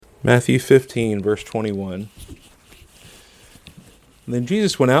Matthew 15, verse 21. Then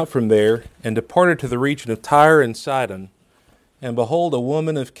Jesus went out from there and departed to the region of Tyre and Sidon. And behold, a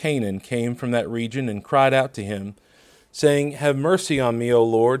woman of Canaan came from that region and cried out to him, saying, Have mercy on me, O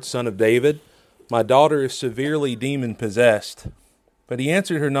Lord, Son of David. My daughter is severely demon-possessed. But he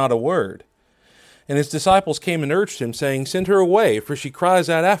answered her not a word. And his disciples came and urged him, saying, Send her away, for she cries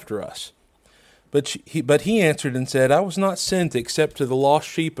out after us. But he answered and said, I was not sent except to the lost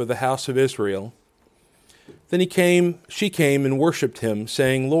sheep of the house of Israel. Then she came and worshipped him,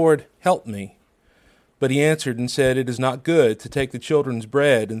 saying, Lord, help me. But he answered and said, It is not good to take the children's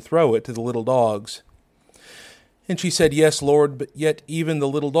bread and throw it to the little dogs. And she said, Yes, Lord, but yet even the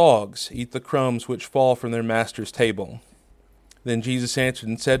little dogs eat the crumbs which fall from their master's table. Then Jesus answered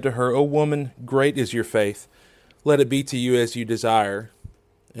and said to her, O woman, great is your faith. Let it be to you as you desire.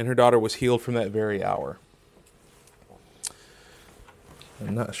 And her daughter was healed from that very hour.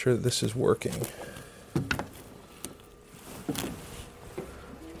 I'm not sure that this is working.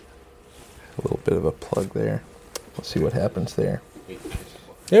 A little bit of a plug there. Let's see what happens there.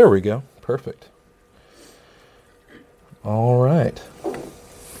 There we go. Perfect. All right.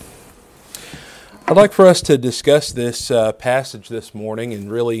 I'd like for us to discuss this passage this morning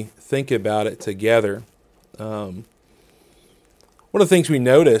and really think about it together. One of the things we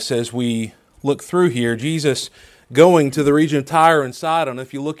notice as we look through here, Jesus going to the region of Tyre and Sidon.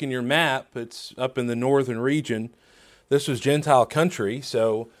 If you look in your map, it's up in the northern region. This was Gentile country,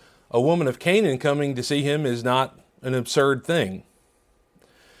 so a woman of Canaan coming to see him is not an absurd thing.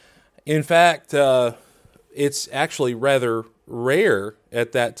 In fact, it's actually rather rare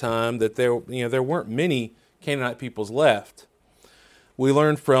at that time that there weren't many Canaanite peoples left. We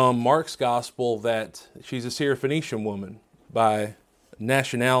learn from Mark's gospel that she's a Syrophoenician woman by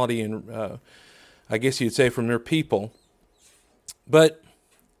nationality and I guess you'd say from their people. But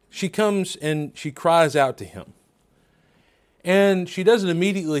she comes and she cries out to him. And she doesn't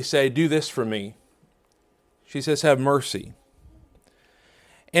immediately say, do this for me. She says, have mercy.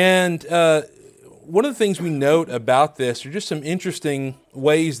 And one of the things we note about this are just some interesting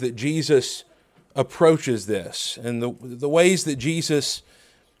ways that Jesus approaches this. And the ways that Jesus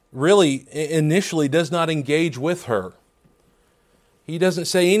really initially does not engage with her. He doesn't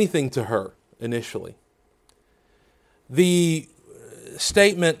say anything to her initially. The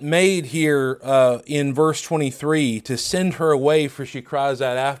statement made here in verse 23, to send her away for she cries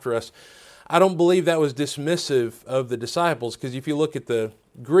out after us, I don't believe that was dismissive of the disciples, because if you look at the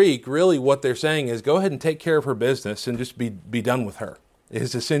Greek, really what they're saying is go ahead and take care of her business and just be done with her,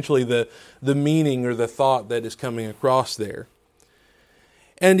 is essentially the meaning or the thought that is coming across there.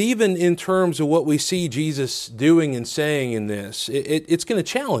 And even in terms of what we see Jesus doing and saying in this, it's going to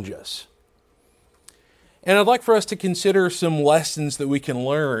challenge us. And I'd like for us to consider some lessons that we can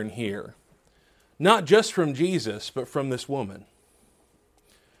learn here. Not just from Jesus, but from this woman.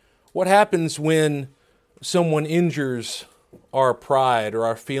 What happens when someone injures our pride or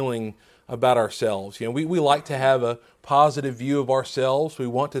our feeling about ourselves? We like to have a positive view of ourselves. We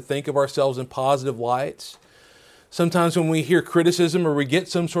want to think of ourselves in positive lights. Sometimes when we hear criticism or we get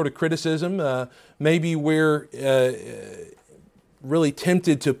some sort of criticism, maybe we're really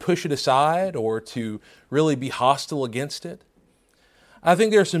tempted to push it aside or to really be hostile against it. I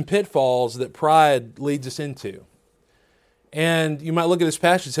think there are some pitfalls that pride leads us into. And you might look at this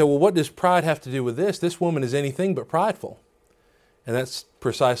passage and say, well, what does pride have to do with this? This woman is anything but prideful. And that's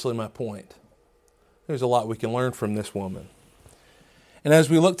precisely my point. There's a lot we can learn from this woman. And as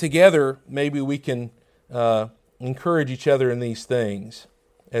we look together, maybe we can encourage each other in these things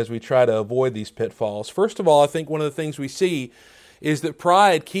as we try to avoid these pitfalls. First of all, I think one of the things we see is that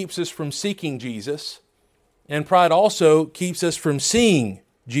pride keeps us from seeking Jesus, and pride also keeps us from seeing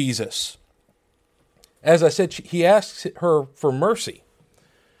Jesus. As I said, he asks her for mercy.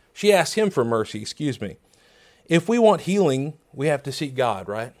 She asks him for mercy, If we want healing, we have to seek God,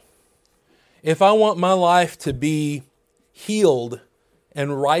 right? If I want my life to be healed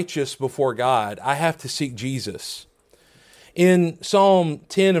and righteous before God, I have to seek Jesus. In Psalm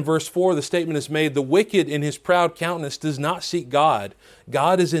 10 and verse 4, the statement is made, the wicked in his proud countenance does not seek God.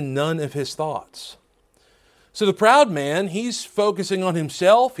 God is in none of his thoughts. So the proud man, he's focusing on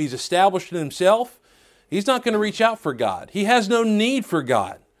himself. He's established in himself. He's not going to reach out for God. He has no need for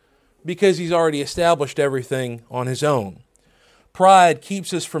God because he's already established everything on his own. Pride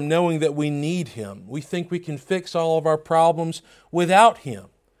keeps us from knowing that we need him. We think we can fix all of our problems without him.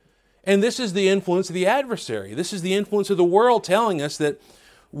 And this is the influence of the adversary. This is the influence of the world telling us that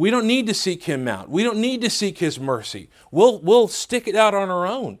we don't need to seek him out. We don't need to seek his mercy. We'll stick it out on our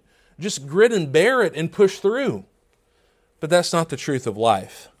own. Just grit and bear it and push through. But that's not the truth of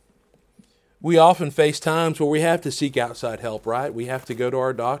life. We often face times where we have to seek outside help, right? We have to go to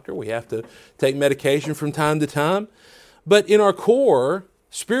our doctor. We have to take medication from time to time. But in our core,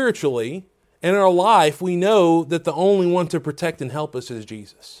 spiritually, and in our life, we know that the only one to protect and help us is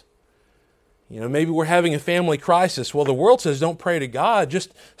Jesus. Maybe we're having a family crisis. Well, the world says don't pray to God,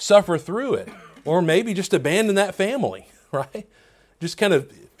 just suffer through it. Or maybe just abandon that family, right? Just kind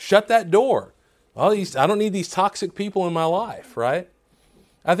of shut that door. I don't need these toxic people in my life, right?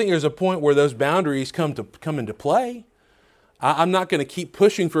 I think there's a point where those boundaries come into play. I'm not going to keep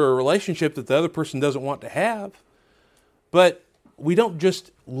pushing for a relationship that the other person doesn't want to have. But we don't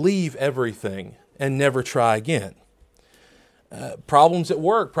just leave everything and never try again. Problems at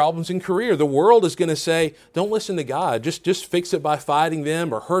work, problems in career. The world is going to say, don't listen to God. Just fix it by fighting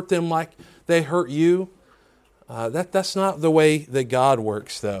them or hurt them like they hurt you. That's not the way that God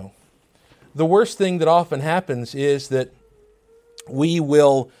works, though. The worst thing that often happens is that we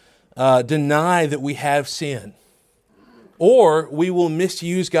will deny that we have sin, or we will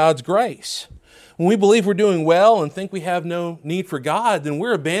misuse God's grace. When we believe we're doing well and think we have no need for God, then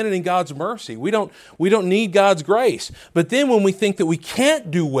we're abandoning God's mercy. We don't need God's grace. But then when we think that we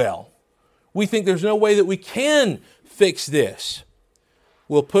can't do well, we think there's no way that we can fix this,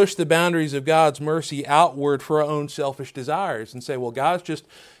 we'll push the boundaries of God's mercy outward for our own selfish desires and say, well,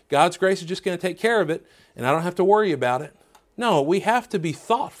 God's grace is just going to take care of it, and I don't have to worry about it. No, we have to be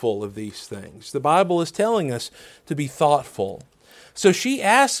thoughtful of these things. The Bible is telling us to be thoughtful. So she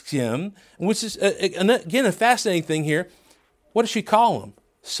asks him, which is, again, a fascinating thing here. What does she call him?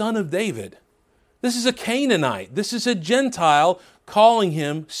 Son of David. This is a Canaanite. This is a Gentile calling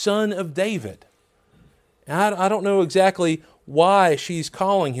him Son of David. And I don't know exactly why she's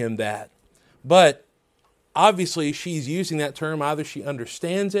calling him that, but obviously she's using that term. Either she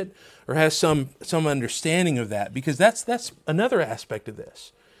understands it or has some understanding of that, because that's another aspect of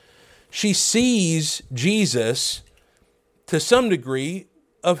this. She sees Jesus to some degree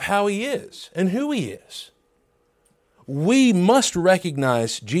of how he is and who he is. We must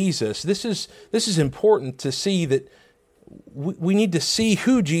recognize Jesus. This is important to see that we need to see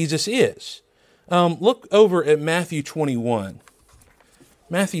who Jesus is. Look over at Matthew 21.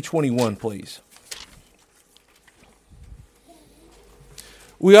 Matthew 21, please.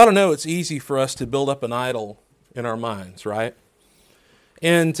 We ought to know it's easy for us to build up an idol in our minds, right?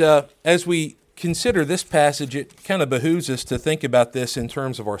 And as we consider this passage, it kind of behooves us to think about this in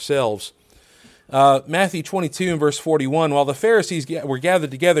terms of ourselves. Matthew 22 and verse 41, while the Pharisees were gathered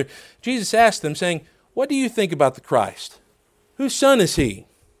together, Jesus asked them, saying, "What do you think about the Christ? Whose son is he?"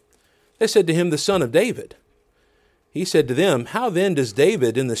 They said to him, "The son of David." He said to them, "How then does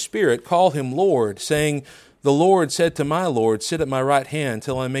David in the Spirit call him Lord, saying, 'The Lord said to my Lord, sit at my right hand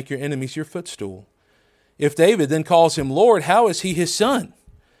till I make your enemies your footstool'? If David then calls him Lord, how is he his son?"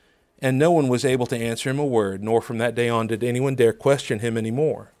 And no one was able to answer him a word, nor from that day on did anyone dare question him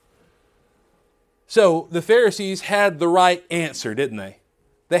anymore. So the Pharisees had the right answer, didn't they?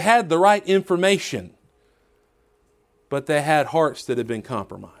 They had the right information, but they had hearts that had been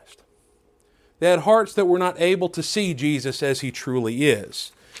compromised. They had hearts that were not able to see Jesus as he truly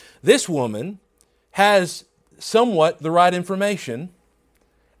is. This woman has somewhat the right information,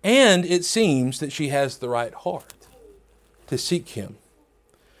 and it seems that she has the right heart to seek him.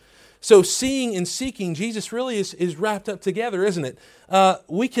 So seeing and seeking Jesus really is wrapped up together, isn't it?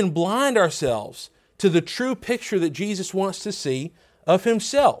 We can blind ourselves to the true picture that Jesus wants to see of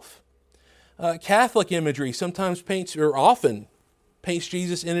himself. Catholic imagery sometimes often paints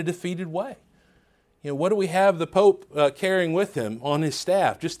Jesus in a defeated way. What do we have the Pope carrying with him on his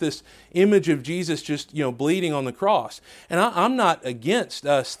staff? Just this image of Jesus just, bleeding on the cross. And I'm not against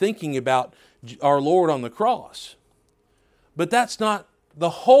us thinking about our Lord on the cross. But that's not the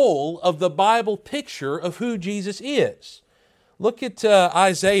whole of the Bible picture of who Jesus is. Look at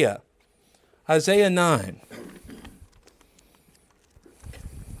Isaiah 9.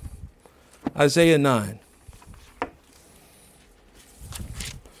 Isaiah 9.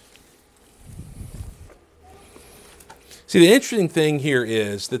 See, the interesting thing here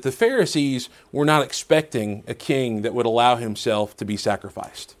is that the Pharisees were not expecting a king that would allow himself to be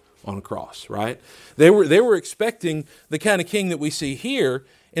sacrificed on a cross, right? They were expecting the kind of king that we see here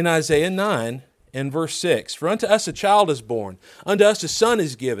in Isaiah 9 and verse 6. "For unto us a child is born, unto us a son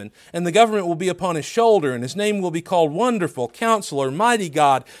is given, and the government will be upon his shoulder, and his name will be called Wonderful, Counselor, Mighty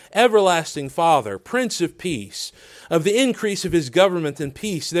God, Everlasting Father, Prince of Peace. Of the increase of his government and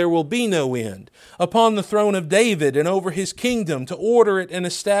peace there will be no end. Upon the throne of David and over his kingdom, to order it and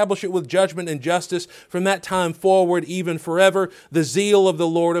establish it with judgment and justice from that time forward, even forever. The zeal of the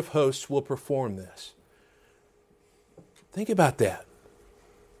Lord of hosts will perform this." Think about that.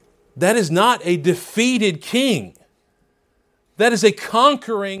 that is not a defeated king. That is a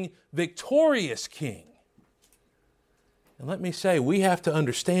conquering, victorious king. And let me say, we have to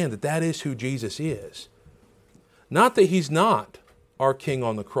understand that that is who Jesus is. Not that He's not our king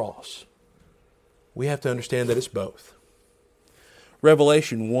on the cross. We have to understand that it's both.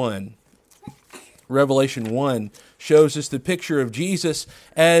 Revelation 1 shows us the picture of Jesus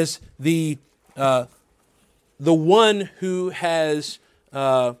as the one who has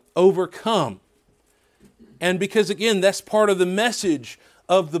overcome. And because, again, that's part of the message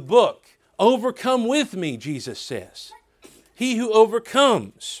of the book. Overcome with me, Jesus says. He who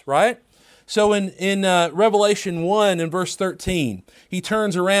overcomes, right? So in Revelation 1 and verse 13, he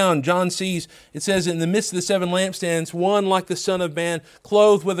turns around. John sees, it says, in the midst of the 7 lampstands, one like the Son of Man,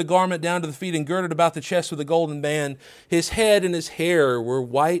 clothed with a garment down to the feet and girded about the chest with a golden band. His head and his hair were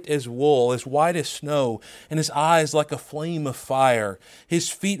white as wool, as white as snow, and his eyes like a flame of fire. His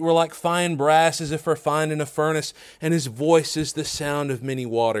feet were like fine brass, as if refined in a furnace, and his voice is the sound of many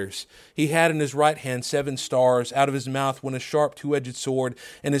waters. He had in his right hand 7 stars. Out of his mouth went a sharp 2-edged sword,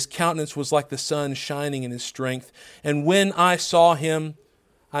 and his countenance was like the sun shining in his strength. And when I saw him,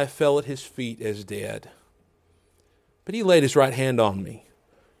 I fell at his feet as dead. But he laid his right hand on me,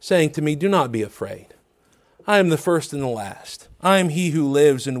 saying to me, do not be afraid. I am the first and the last. I am he who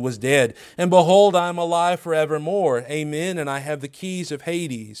lives and was dead. And behold, I am alive forevermore. Amen. And I have the keys of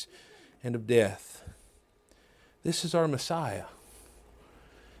Hades and of death. This is our Messiah.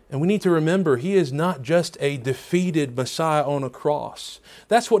 And we need to remember, He is not just a defeated Messiah on a cross.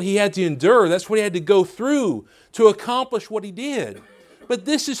 That's what He had to endure. That's what He had to go through to accomplish what He did. But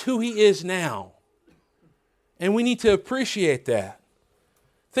this is who He is now. And we need to appreciate that.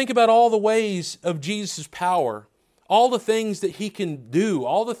 Think about all the ways of Jesus' power, all the things that He can do,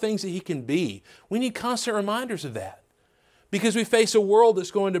 all the things that He can be. We need constant reminders of that. Because we face a world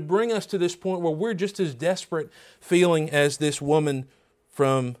that's going to bring us to this point where we're just as desperate feeling as this woman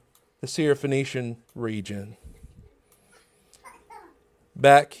from the Syrophoenician region.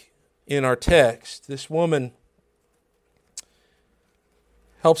 Back in our text, this woman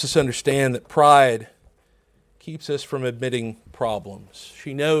helps us understand that pride keeps us from admitting problems.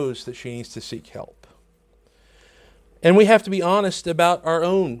 She knows that she needs to seek help. And we have to be honest about our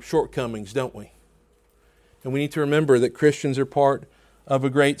own shortcomings, don't we? And we need to remember that Christians are part of a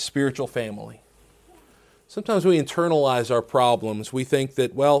great spiritual family. Sometimes we internalize our problems. We think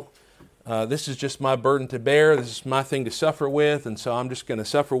that, this is just my burden to bear. This is my thing to suffer with, and so I'm just going to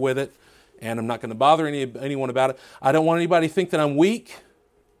suffer with it, and I'm not going to bother anyone about it. I don't want anybody to think that I'm weak,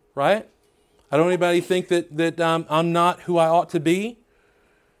 right? I don't want anybody to think that I'm not who I ought to be.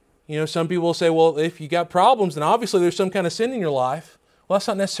 You know, some people will say, well, if you got problems, then obviously there's some kind of sin in your life. Well, that's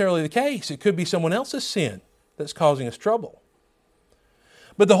not necessarily the case. It could be someone else's sin that's causing us trouble.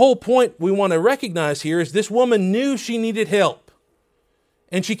 But the whole point we want to recognize here is this woman knew she needed help.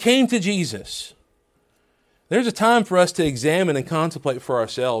 And she came to Jesus. There's a time for us to examine and contemplate for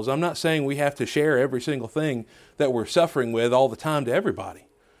ourselves. I'm not saying we have to share every single thing that we're suffering with all the time to everybody.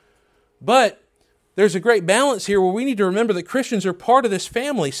 But there's a great balance here where we need to remember that Christians are part of this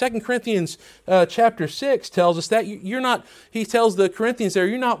family. 2 Corinthians chapter 6 tells us that you're not, he tells the Corinthians there,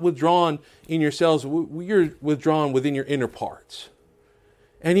 you're not withdrawn in yourselves, you're withdrawn within your inner parts.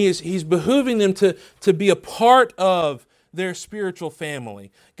 And he's behooving them to be a part of their spiritual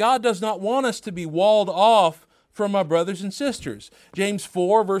family. God does not want us to be walled off from our brothers and sisters. James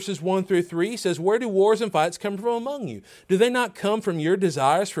 4 verses 1 through 3 says, where do wars and fights come from among you? Do they not come from your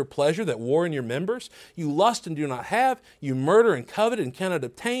desires for pleasure that war in your members? You lust and do not have. You murder and covet and cannot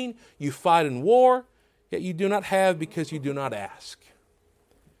obtain. You fight and war, yet you do not have because you do not ask.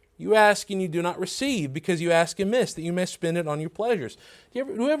 You ask and you do not receive because you ask amiss, that you may spend it on your pleasures. Do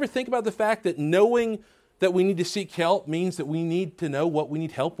you ever think about the fact that knowing that we need to seek help means that we need to know what we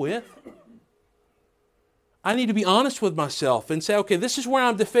need help with? I need to be honest with myself and say, okay, this is where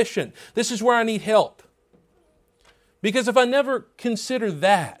I'm deficient. This is where I need help. Because if I never consider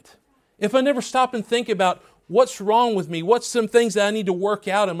that, if I never stop and think about what's wrong with me, what's some things that I need to work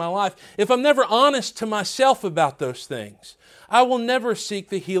out in my life, if I'm never honest to myself about those things, I will never seek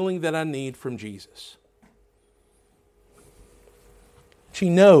the healing that I need from Jesus. She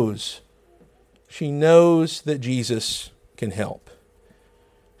knows that Jesus can help.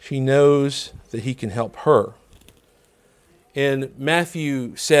 She knows that He can help her. In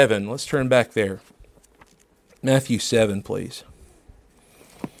Matthew 7, let's turn back there. Matthew 7, please.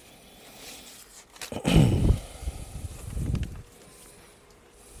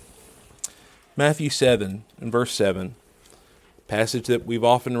 Matthew 7 and verse 7, passage that we've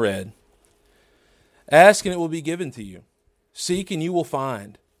often read. Ask and it will be given to you. Seek and you will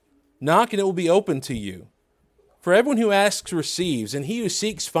find. Knock and it will be opened to you. For everyone who asks receives, and he who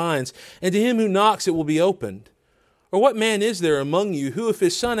seeks finds, and to him who knocks it will be opened. Or what man is there among you who, if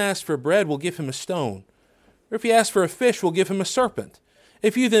his son asks for bread, will give him a stone? Or if he asks for a fish, will give him a serpent?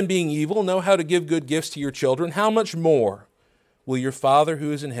 If you then, being evil, know how to give good gifts to your children, how much more will your Father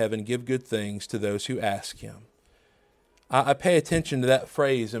who is in heaven give good things to those who ask him? I pay attention to that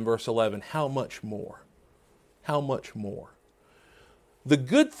phrase in verse 11, how much more? How much more? The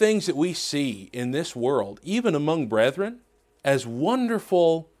good things that we see in this world, even among brethren, as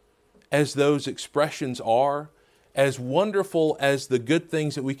wonderful as those expressions are, as wonderful as the good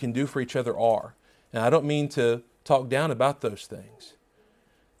things that we can do for each other are, and I don't mean to talk down about those things.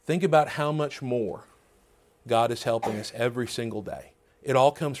 Think about how much more God is helping us every single day. It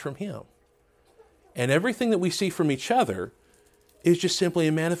all comes from Him. And everything that we see from each other is just simply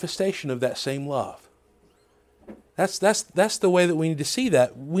a manifestation of that same love. That's the way that we need to see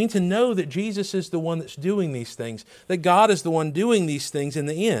that. We need to know that Jesus is the one that's doing these things, that God is the one doing these things in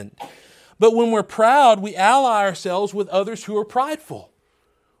the end. But when we're proud, we ally ourselves with others who are prideful.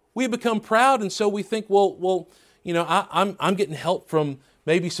 We become proud, and so we think, well, I'm getting help from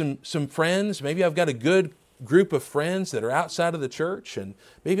maybe some friends. Maybe I've got a good group of friends that are outside of the church, and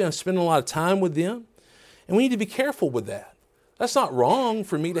maybe I'm spending a lot of time with them. And we need to be careful with that. That's not wrong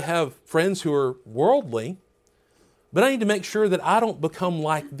for me to have friends who are worldly, but I need to make sure that I don't become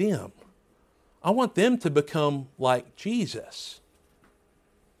like them. I want them to become like Jesus.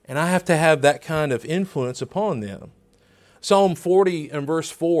 And I have to have that kind of influence upon them. Psalm 40 and verse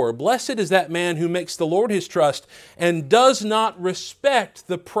 4, blessed is that man who makes the Lord his trust and does not respect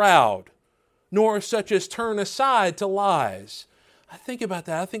the proud, nor such as turn aside to lies. I think about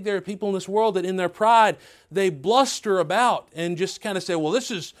that. I think there are people in this world that in their pride, they bluster about and just kind of say, well,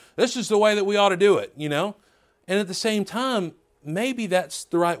 this is the way that we ought to do it, And at the same time, maybe that's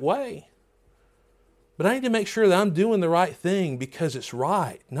the right way. But I need to make sure that I'm doing the right thing because it's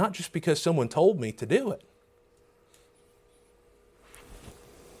right, not just because someone told me to do it.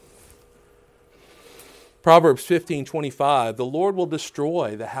 Proverbs 15:25, the Lord will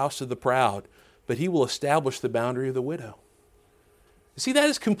destroy the house of the proud, but He will establish the boundary of the widow. See, that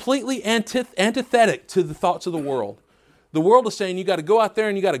is completely antithetic to the thoughts of the world. The world is saying you got to go out there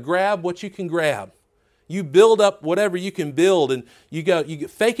and you got to grab what you can grab. You build up whatever you can build, and you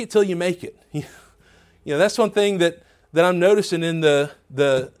fake it till you make it. That's one thing that I'm noticing in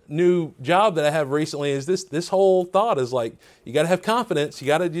the new job that I have recently is this whole thought is like, you got to have confidence. You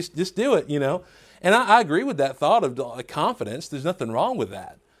got to just do it, And I agree with that thought of confidence. There's nothing wrong with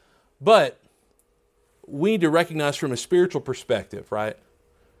that. But we need to recognize from a spiritual perspective, right?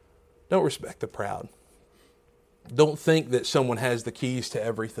 Don't respect the proud. Don't think that someone has the keys to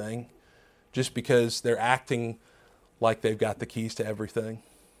everything just because they're acting like they've got the keys to everything.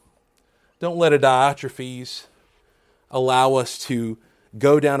 Don't let idiotrophies allow us to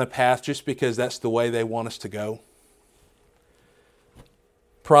go down a path just because that's the way they want us to go.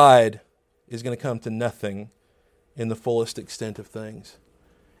 Pride is going to come to nothing in the fullest extent of things.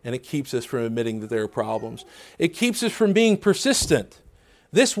 And it keeps us from admitting that there are problems. It keeps us from being persistent.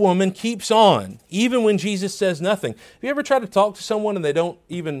 This woman keeps on, even when Jesus says nothing. Have you ever tried to talk to someone and they don't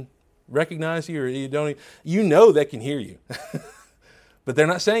even recognize you, or you know they can hear you, but they're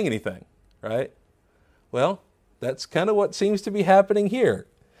not saying anything, right? Well, that's kind of what seems to be happening here.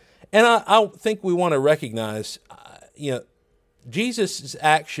 And I think we want to recognize, Jesus'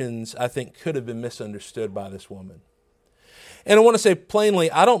 actions, I think, could have been misunderstood by this woman. And I want to say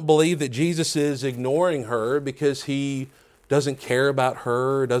plainly, I don't believe that Jesus is ignoring her because He doesn't care about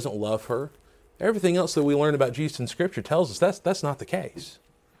her, doesn't love her. Everything else that we learn about Jesus in Scripture tells us that's not the case.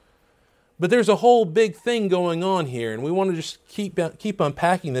 But there's a whole big thing going on here, and we want to just keep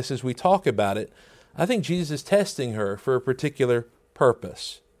unpacking this as we talk about it. I think Jesus is testing her for a particular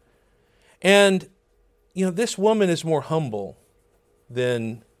purpose. And, this woman is more humble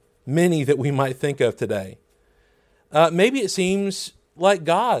than many that we might think of today. Maybe it seems like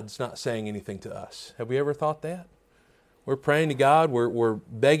God's not saying anything to us. Have we ever thought that? We're praying to God, we're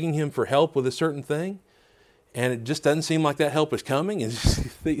begging Him for help with a certain thing, and it just doesn't seem like that help is coming, and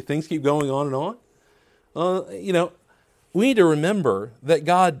things keep going on and on. We need to remember that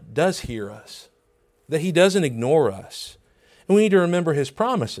God does hear us, that He doesn't ignore us, and we need to remember His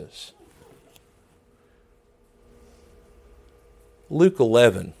promises. Luke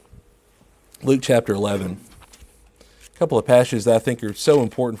chapter 11. A couple of passages that I think are so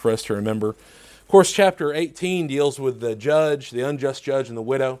important for us to remember. Of course, chapter 18 deals with the judge, the unjust judge, and the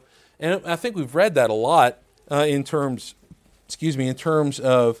widow. And I think we've read that a lot in terms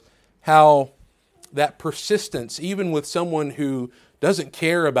of how that persistence, even with someone who doesn't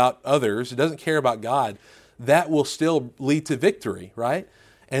care about others, doesn't care about God, that will still lead to victory, right?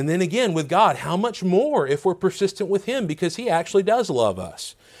 And then again, with God, how much more if we're persistent with Him, because He actually does love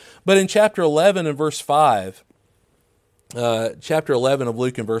us. But in chapter 11 and verse 5, chapter 11 of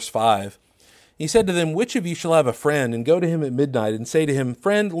Luke and verse 5, He said to them, "Which of you shall have a friend, and go to him at midnight, and say to him,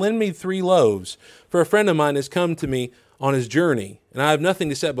 'Friend, lend me 3 loaves, for a friend of mine has come to me on his journey, and I have nothing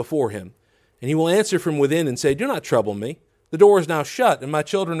to set before him.' And he will answer from within and say, 'Do not trouble me. The door is now shut, and my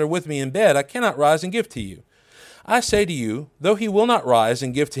children are with me in bed. I cannot rise and give to you.' I say to you, though he will not rise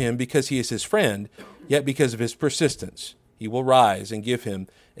and give to him because he is his friend, yet because of his persistence, he will rise and give him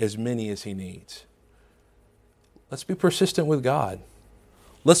as many as he needs." Let's be persistent with God.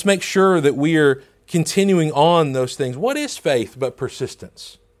 Let's make sure that we are continuing on those things. What is faith but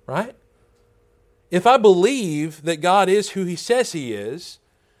persistence, right? If I believe that God is who He says He is,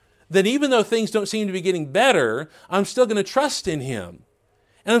 then even though things don't seem to be getting better, I'm still going to trust in Him.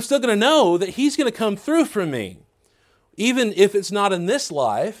 And I'm still going to know that He's going to come through for me. Even if it's not in this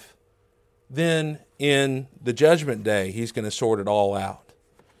life, then in the judgment day, He's going to sort it all out.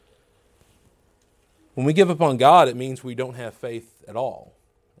 When we give up on God, it means we don't have faith at all.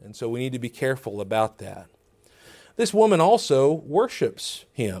 And so we need to be careful about that. This woman also worships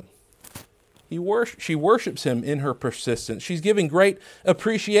Him. She worships Him in her persistence. She's giving great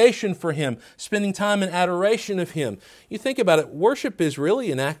appreciation for Him, spending time in adoration of Him. You think about it, worship is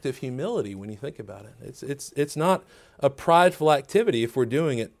really an act of humility when you think about it. It's not a prideful activity if we're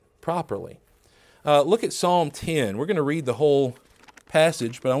doing it properly. Look at Psalm 10. We're going to read the whole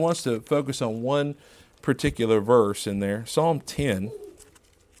passage, but I want us to focus on one particular verse in there. Psalm 10.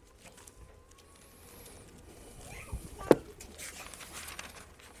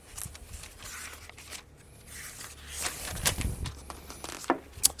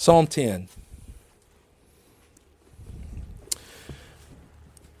 Psalm 10.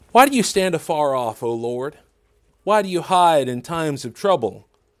 "Why do you stand afar off, O Lord? Why do you hide in times of trouble?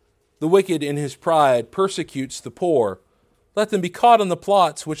 The wicked in his pride persecutes the poor. Let them be caught in the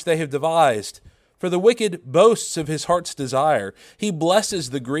plots which they have devised. For the wicked boasts of his heart's desire. He blesses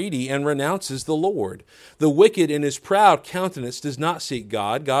the greedy and renounces the Lord. The wicked in his proud countenance does not seek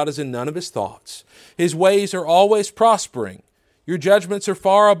God. God is in none of his thoughts. His ways are always prospering. Your judgments are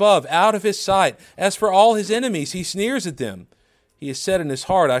far above, out of His sight. As for all His enemies, He sneers at them. He has said in His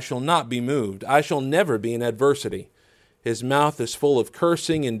heart, I shall not be moved. I shall never be in adversity. His mouth is full of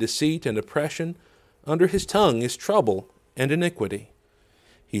cursing and deceit and oppression. Under His tongue is trouble and iniquity.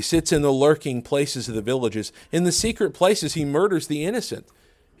 He sits in the lurking places of the villages. In the secret places He murders the innocent.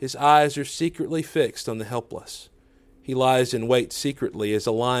 His eyes are secretly fixed on the helpless. He lies in wait secretly as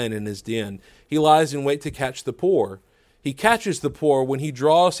a lion in his den. He lies in wait to catch the poor. He catches the poor when he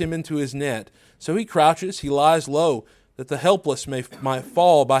draws him into his net. So he crouches, he lies low, that the helpless might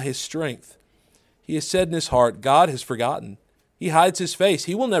fall by his strength. He has said in his heart, God has forgotten. He hides his face,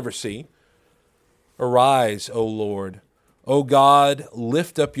 He will never see. Arise, O Lord. O God,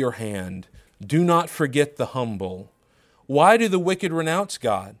 lift up your hand. Do not forget the humble. Why do the wicked renounce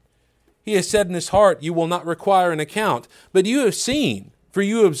God? He has said in his heart, you will not require an account. But you have seen, for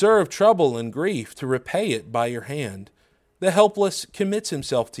you observe trouble and grief to repay it by your hand. The helpless commits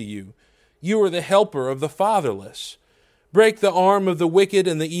himself to you. You are the helper of the fatherless. Break the arm of the wicked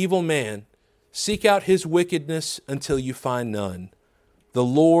and the evil man. Seek out his wickedness until you find none. The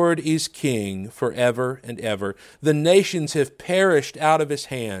Lord is king forever and ever. The nations have perished out of His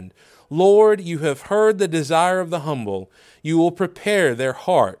hand. Lord, you have heard the desire of the humble. You will prepare their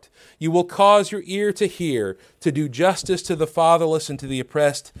heart. You will cause your ear to hear, to do justice to the fatherless and to the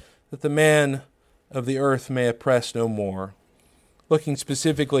oppressed, that the man of the earth may oppress no more. Looking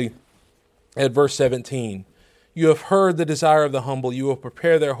specifically at verse 17. You have heard the desire of the humble. You will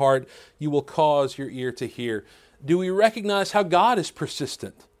prepare their heart. You will cause your ear to hear. Do we recognize how God is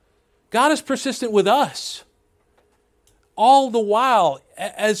persistent? God is persistent with us. All the while,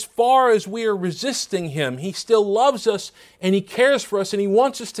 as far as we are resisting Him, He still loves us and He cares for us and He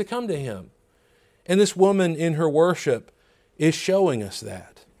wants us to come to Him. And this woman in her worship is showing us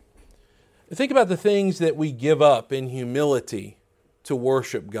that. Think about the things that we give up in humility to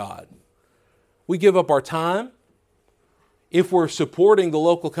worship God. We give up our time. If we're supporting the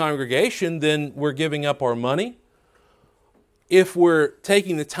local congregation, then we're giving up our money. If we're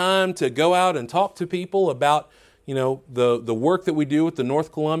taking the time to go out and talk to people about, the work that we do with the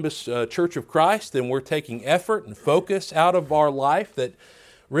North Columbus Church of Christ, then we're taking effort and focus out of our life that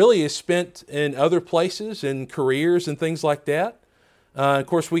really is spent in other places, in careers and things like that. Of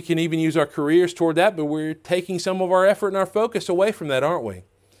course, we can even use our careers toward that, but we're taking some of our effort and our focus away from that, aren't we?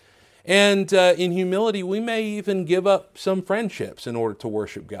 And in humility, we may even give up some friendships in order to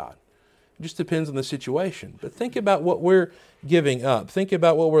worship God. It just depends on the situation. But think about what we're giving up. Think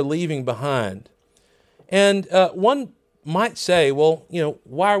about what we're leaving behind. And one might say, well,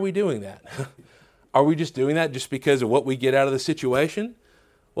 why are we doing that? Are we just doing that just because of what we get out of the situation?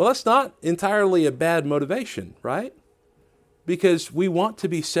 Well, that's not entirely a bad motivation, right? Because we want to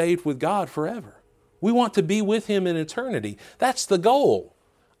be saved with God forever. We want to be with Him in eternity. That's the goal.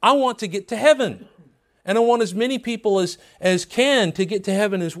 I want to get to heaven. And I want as many people as can to get to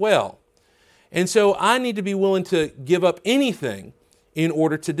heaven as well. And so I need to be willing to give up anything in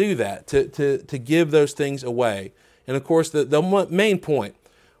order to do that, to give those things away. And of course, the main point,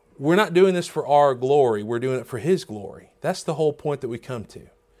 we're not doing this for our glory. We're doing it for His glory. That's the whole point that we come to.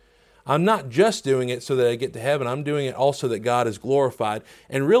 I'm not just doing it so that I get to heaven. I'm doing it also that God is glorified.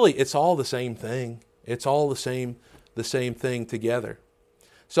 And really, it's all the same thing. It's all the same thing together.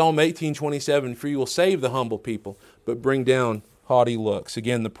 Psalm 18:27, for you will save the humble people, but bring down haughty looks.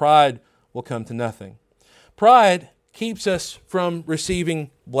 Again, the pride will come to nothing. Pride keeps us from receiving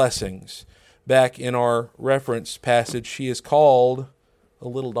blessings. Back in our reference passage, she is called a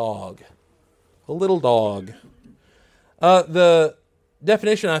little dog. A little dog. The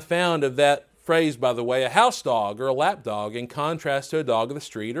definition I found of that phrase, by the way, a house dog or a lap dog in contrast to a dog of the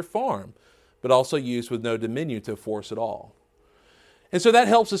street or farm, but also used with no diminutive force at all. And so that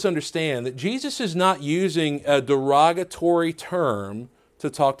helps us understand that Jesus is not using a derogatory term to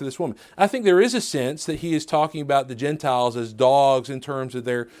talk to this woman. I think there is a sense that he is talking about the Gentiles as dogs in terms of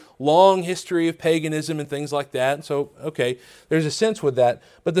their long history of paganism and things like that. And so, okay, there's a sense with that.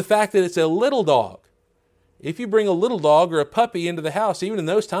 But the fact that it's a little dog, if you bring a little dog or a puppy into the house, even in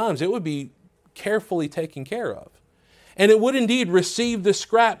those times, it would be carefully taken care of. And it would indeed receive the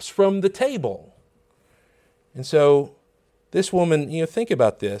scraps from the table. And so this woman, think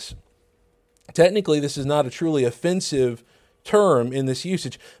about this. Technically, this is not a truly offensive term in this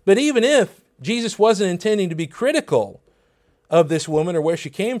usage. But even if Jesus wasn't intending to be critical of this woman or where she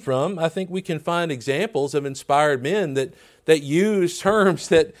came from, I think we can find examples of inspired men that use terms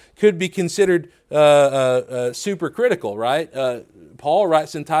that could be considered super critical, right? Paul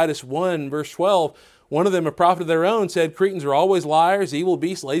writes in Titus 1, verse 12, one of them, a prophet of their own, said, Cretans are always liars, evil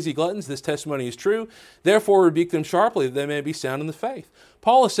beasts, lazy gluttons. This testimony is true. Therefore rebuke them sharply that they may be sound in the faith.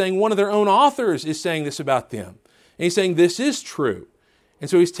 Paul is saying one of their own authors is saying this about them. And he's saying this is true. And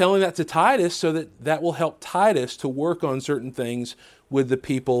so he's telling that to Titus so that will help Titus to work on certain things with the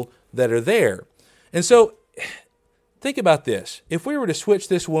people that are there. And so think about this. If we were to switch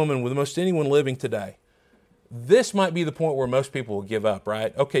this woman with most anyone living today, this might be the point where most people will give up,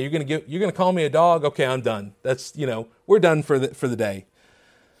 right? Okay, you're going to call me a dog? Okay, I'm done. That's, we're done for the day.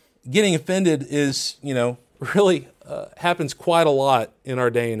 Getting offended is, really happens quite a lot in our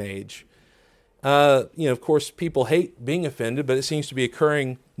day and age. Of course, people hate being offended, but it seems to be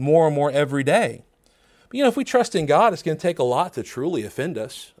occurring more and more every day. But, if we trust in God, it's going to take a lot to truly offend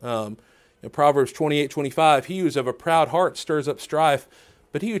us. Proverbs 28:25, he who is of a proud heart stirs up strife,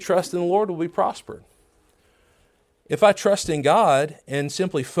 but he who trusts in the Lord will be prospered. If I trust in God and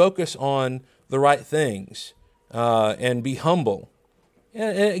simply focus on the right things and be humble,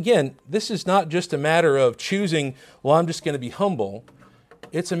 and again, this is not just a matter of choosing, well, I'm just going to be humble.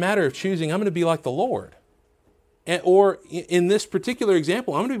 It's a matter of choosing, I'm going to be like the Lord. Or in this particular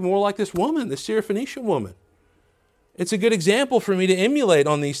example, I'm going to be more like this woman, this Syrophoenician woman. It's a good example for me to emulate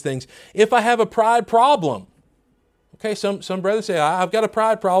on these things. If I have a pride problem, okay, some brothers say, I've got a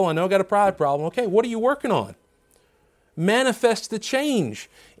pride problem, I know I've got a pride problem. Okay, what are you working on? Manifest the change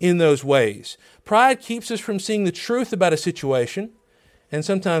in those ways. Pride keeps us from seeing the truth about a situation, and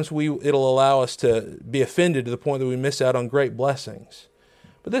sometimes it'll allow us to be offended to the point that we miss out on great blessings.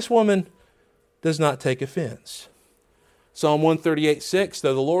 But this woman does not take offense. Psalm 138:6,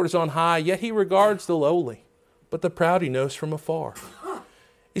 though the Lord is on high, yet he regards the lowly, but the proud he knows from afar.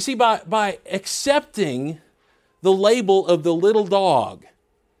 You see, by accepting the label of the little dog,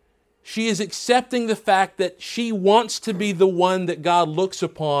 she is accepting the fact that she wants to be the one that God looks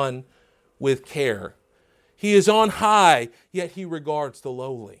upon with care. He is on high, yet he regards the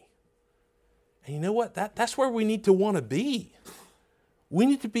lowly. And you know what? That's where we need to want to be. We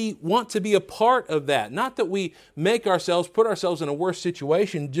need to want to be a part of that. Not that we put ourselves in a worse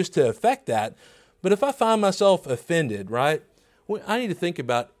situation just to affect that. But if I find myself offended, right? I need to think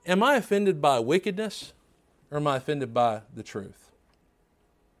about, am I offended by wickedness or am I offended by the truth?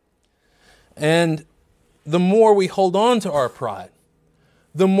 And the more we hold on to our pride,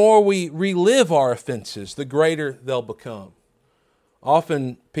 the more we relive our offenses, the greater they'll become.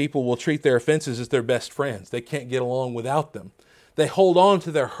 Often people will treat their offenses as their best friends. They can't get along without them. They hold on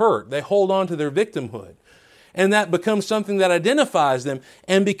to their hurt. They hold on to their victimhood. And that becomes something that identifies them.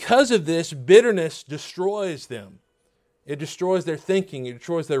 And because of this, bitterness destroys them. It destroys their thinking. It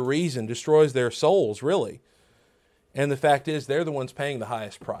destroys their reason. Destroys their souls, really. And the fact is, they're the ones paying the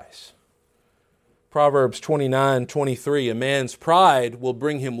highest price. Proverbs 29:23, a man's pride will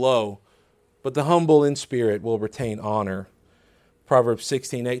bring him low, but the humble in spirit will retain honor. Proverbs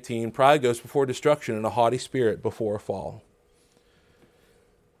 16:18, pride goes before destruction and a haughty spirit before a fall.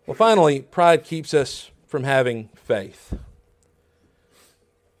 Well, finally, pride keeps us from having faith.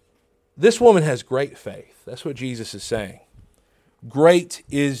 This woman has great faith. That's what Jesus is saying. Great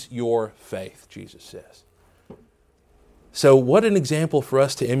is your faith, Jesus says. So what an example for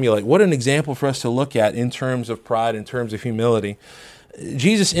us to emulate. What an example for us to look at in terms of pride, in terms of humility.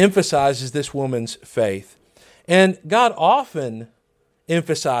 Jesus emphasizes this woman's faith. And God often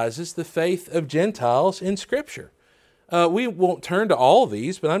emphasizes the faith of Gentiles in Scripture. We won't turn to all of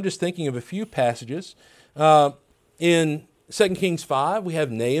these, but I'm just thinking of a few passages. In 2 Kings 5, we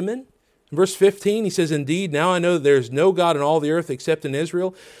have Naaman. In verse 15, he says, indeed, now I know that there is no God in all the earth except in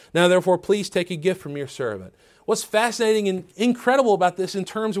Israel. Now therefore, please take a gift from your servant. What's fascinating and incredible about this in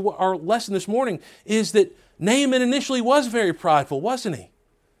terms of our lesson this morning is that Naaman initially was very prideful, wasn't he?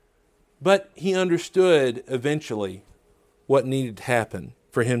 But he understood eventually what needed to happen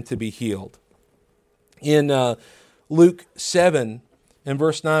for him to be healed. In Luke 7 and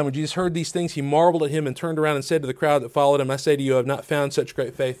verse 9, when Jesus heard these things, he marveled at him and turned around and said to the crowd that followed him, I say to you, I have not found such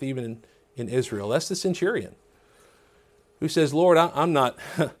great faith even in Israel. That's the centurion who says, Lord, I'm not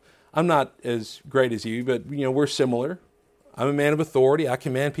as great as you, but we're similar. I'm a man of authority. I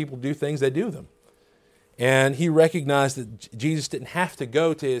command people to do things, they do them. And he recognized that Jesus didn't have to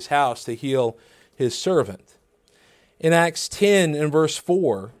go to his house to heal his servant. In Acts 10 and verse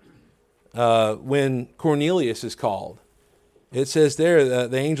 4, when Cornelius is called, it says there,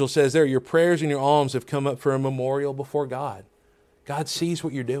 the angel says there, your prayers and your alms have come up for a memorial before God. God sees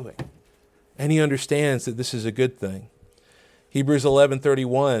what you're doing, and he understands that this is a good thing. Hebrews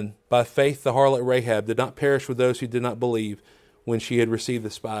 11:31, by faith the harlot Rahab did not perish with those who did not believe when she had received the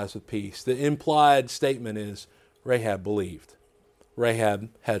spies with peace. The implied statement is Rahab believed. Rahab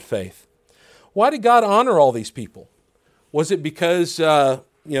had faith. Why did God honor all these people? Was it because, I'm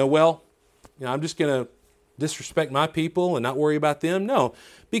just going to disrespect my people and not worry about them? No,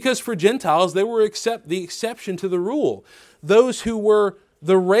 because for Gentiles, they were the exception to the rule. Those who were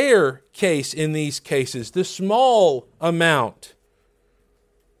the rare case in these cases, the small amount.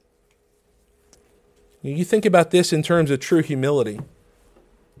 You think about this in terms of true humility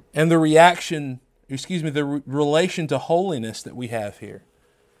and the relation to holiness that we have here.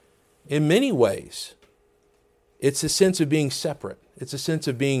 In many ways, it's a sense of being separate. It's a sense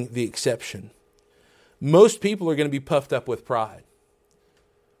of being the exception. Most people are going to be puffed up with pride.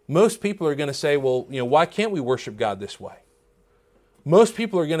 Most people are going to say, well, why can't we worship God this way? Most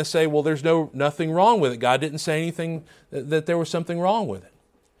people are going to say, well, there's nothing wrong with it. God didn't say anything that there was something wrong with it.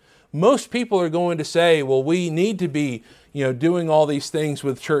 Most people are going to say, well, we need to be, doing all these things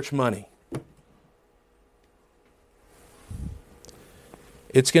with church money.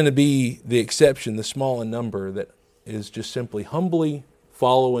 It's going to be the exception, the small in number, that is just simply humbly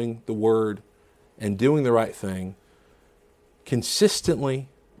following the word and doing the right thing consistently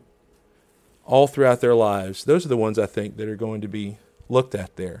all throughout their lives. Those are the ones I think that are going to be looked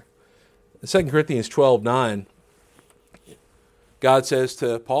at there. 2 Corinthians 12:9, God says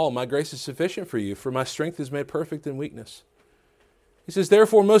to Paul, my grace is sufficient for you, for my strength is made perfect in weakness. He says,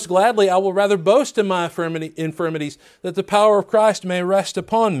 therefore, most gladly, I will rather boast in my infirmities, that the power of Christ may rest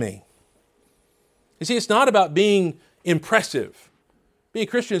upon me. You see, it's not about being impressive. Being a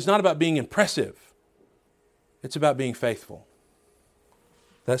Christian is not about being impressive. It's about being faithful.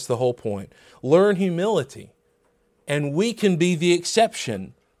 That's the whole point. Learn humility, and we can be the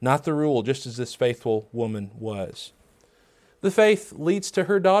exception, not the rule, just as this faithful woman was. The faith leads to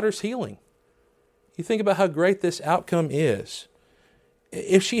her daughter's healing. You think about how great this outcome is.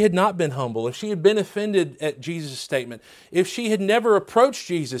 If she had not been humble, if she had been offended at Jesus' statement, if she had never approached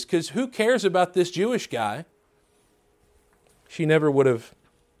Jesus, because who cares about this Jewish guy, she never would have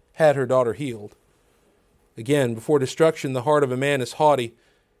had her daughter healed. Again, before destruction, the heart of a man is haughty,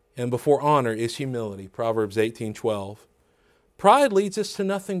 and before honor is humility. Proverbs 18:12. Pride leads us to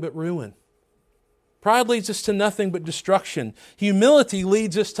nothing but ruin. Pride leads us to nothing but destruction. Humility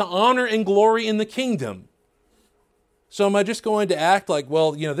leads us to honor and glory in the kingdom. So am I just going to act like,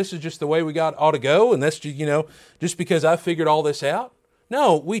 this is just the way we ought to go, and that's just because I figured all this out?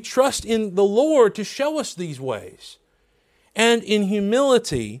 No, we trust in the Lord to show us these ways. And in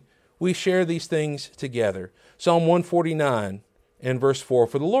humility, we share these things together. Psalm 149 in verse 4,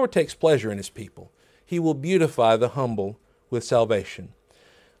 "For the Lord takes pleasure in his people. He will beautify the humble with salvation."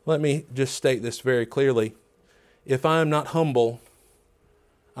 Let me just state this very clearly. If I am not humble,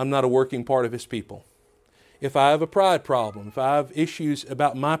 I'm not a working part of his people. If I have a pride problem, if I have issues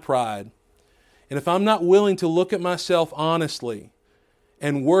about my pride, and if I'm not willing to look at myself honestly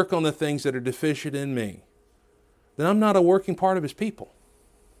and work on the things that are deficient in me, then I'm not a working part of his people.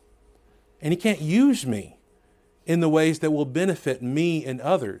 And he can't use me in the ways that will benefit me and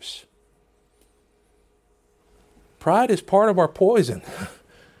others. Pride is part of our poison.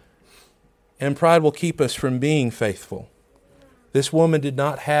 And pride will keep us from being faithful. This woman did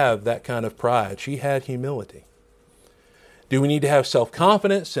not have that kind of pride. She had humility. Do we need to have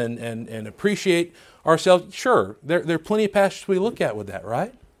self-confidence and appreciate ourselves? Sure. There are plenty of passages we look at with that,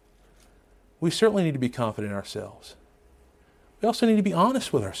 right? We certainly need to be confident in ourselves. We also need to be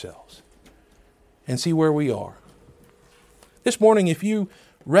honest with ourselves and see where we are. This morning, if you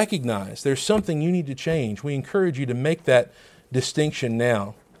recognize there's something you need to change, we encourage you to make that distinction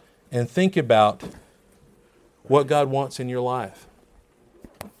now and think about what God wants in your life.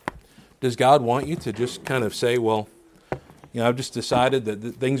 Does God want you to just kind of say, well, I've just decided that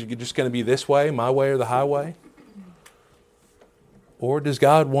things are just going to be this way, my way or the highway? Or does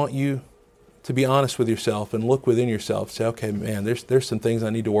God want you to be honest with yourself and look within yourself and say, okay, man, there's some things I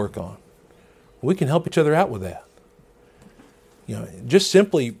need to work on. We can help each other out with that. Just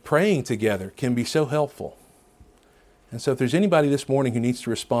simply praying together can be so helpful. And so if there's anybody this morning who needs to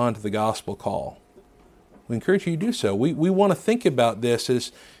respond to the gospel call, we encourage you to do so. We want to think about this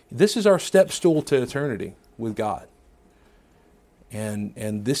as this is our step stool to eternity with God.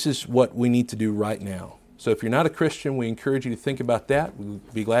 And this is what we need to do right now. So if you're not a Christian, we encourage you to think about that. We'll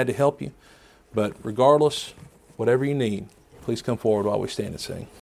be glad to help you. But regardless, whatever you need, please come forward while we stand and sing.